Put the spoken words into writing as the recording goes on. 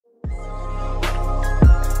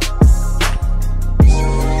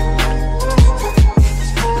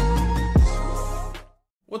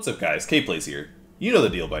What's up guys, K-Plays here. You know the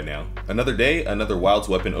deal by now. Another day, another Wild's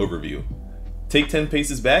Weapon overview. Take 10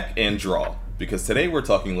 paces back and draw, because today we're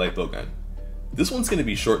talking light bowgun. This one's going to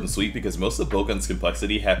be short and sweet because most of bowgun's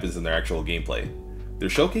complexity happens in their actual gameplay. Their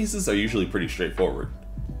showcases are usually pretty straightforward.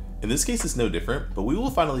 In this case it's no different, but we will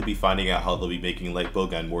finally be finding out how they'll be making light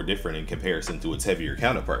bowgun more different in comparison to its heavier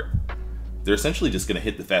counterpart. They're essentially just going to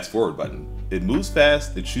hit the fast forward button. It moves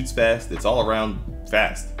fast, it shoots fast, it's all around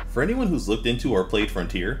fast. For anyone who's looked into or played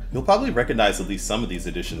Frontier, you'll probably recognize at least some of these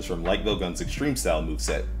additions from light bowgun's extreme style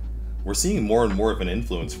moveset. We're seeing more and more of an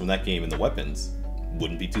influence from that game in the weapons.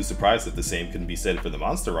 Wouldn't be too surprised if the same can be said for the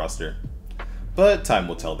monster roster. But time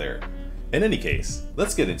will tell there. In any case,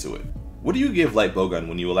 let's get into it. What do you give light bowgun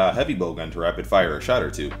when you allow heavy bowgun to rapid fire a shot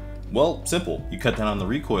or two? Well, simple. You cut down on the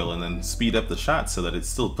recoil and then speed up the shots so that it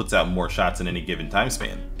still puts out more shots in any given time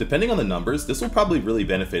span. Depending on the numbers, this will probably really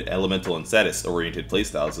benefit elemental and status oriented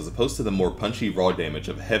playstyles as opposed to the more punchy raw damage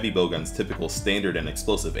of heavy bowgun's typical standard and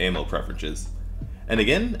explosive ammo preferences. And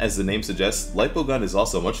again, as the name suggests, light bowgun is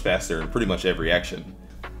also much faster in pretty much every action,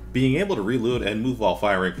 being able to reload and move while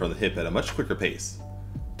firing from the hip at a much quicker pace.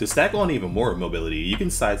 To stack on even more mobility, you can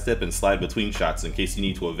sidestep and slide between shots in case you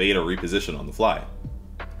need to evade or reposition on the fly.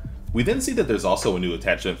 We then see that there's also a new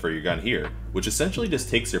attachment for your gun here, which essentially just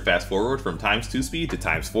takes your fast forward from ×2 speed to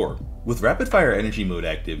 ×4. With rapid fire energy mode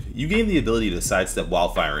active, you gain the ability to sidestep while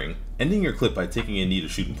firing, ending your clip by taking a knee to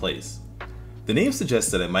shoot in place. The name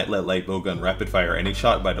suggests that it might let light bowgun rapid fire any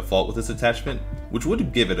shot by default with this attachment, which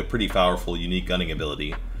would give it a pretty powerful unique gunning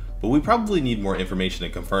ability, but we probably need more information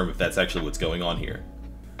to confirm if that's actually what's going on here.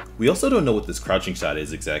 We also don't know what this crouching shot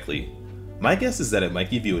is exactly. My guess is that it might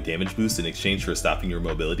give you a damage boost in exchange for stopping your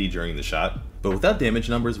mobility during the shot, but without damage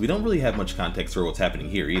numbers we don't really have much context for what's happening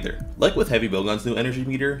here either. Like with heavy bowgun's new energy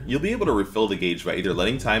meter, you'll be able to refill the gauge by either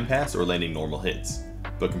letting time pass or landing normal hits.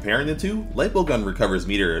 But comparing the two, light bowgun recovers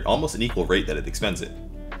meter at almost an equal rate that it expends it.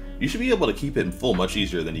 You should be able to keep it in full much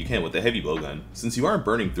easier than you can with the heavy bowgun, since you aren't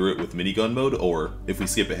burning through it with minigun mode or, if we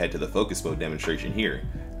skip ahead to the focus mode demonstration here,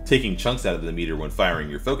 taking chunks out of the meter when firing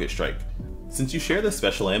your focus strike. Since you share the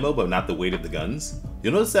special ammo but not the weight of the guns,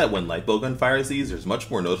 you'll notice that when light bowgun fires these there's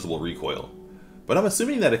much more noticeable recoil. But I'm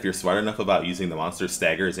assuming that if you're smart enough about using the monster's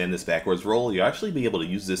staggers and this backwards roll, you'll actually be able to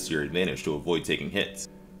use this to your advantage to avoid taking hits.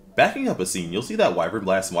 Backing up a scene, you'll see that Wyvern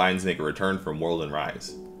Blast mines make a return from World and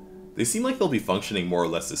Rise. They seem like they'll be functioning more or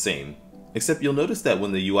less the same, except you'll notice that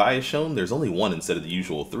when the UI is shown there's only one instead of the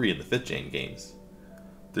usual 3 in the 5th gen games.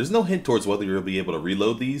 There's no hint towards whether you'll be able to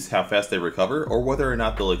reload these, how fast they recover, or whether or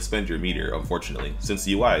not they'll expend your meter, unfortunately, since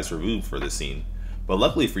the UI is removed for this scene. But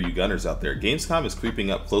luckily for you gunners out there, Gamescom is creeping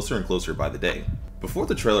up closer and closer by the day. Before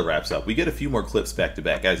the trailer wraps up, we get a few more clips back to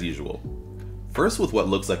back as usual. First with what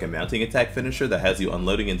looks like a mounting attack finisher that has you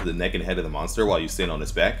unloading into the neck and head of the monster while you stand on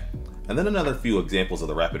its back, and then another few examples of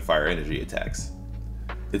the rapid fire energy attacks.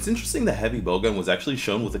 It's interesting that heavy bowgun was actually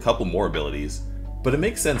shown with a couple more abilities, but it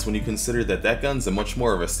makes sense when you consider that that gun's a much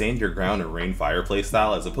more of a stand your ground and rain fire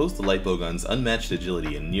playstyle as opposed to light bowgun's unmatched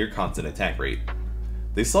agility and near constant attack rate.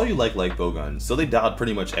 They saw you like light bowgun, so they dialed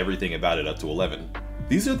pretty much everything about it up to 11.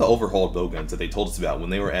 These are the overhauled bowguns that they told us about when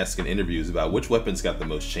they were asked in interviews about which weapons got the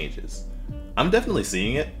most changes. I'm definitely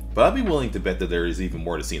seeing it, but I'd be willing to bet that there is even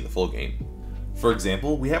more to see in the full game. For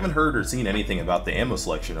example, we haven't heard or seen anything about the ammo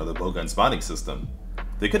selection or the bowgun spawning system.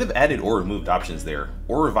 They could have added or removed options there,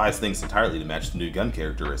 or revised things entirely to match the new gun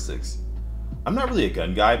characteristics. I'm not really a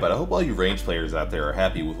gun guy, but I hope all you range players out there are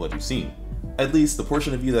happy with what you've seen. At least the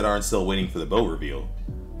portion of you that aren't still waiting for the bow reveal.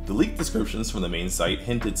 The leaked descriptions from the main site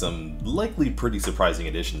hinted some likely pretty surprising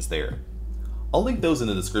additions there. I'll link those in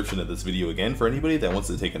the description of this video again for anybody that wants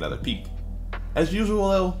to take another peek. As usual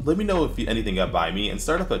though, let me know if anything got by me and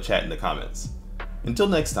start up a chat in the comments. Until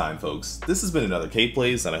next time folks, this has been another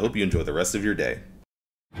K-Plays and I hope you enjoy the rest of your day.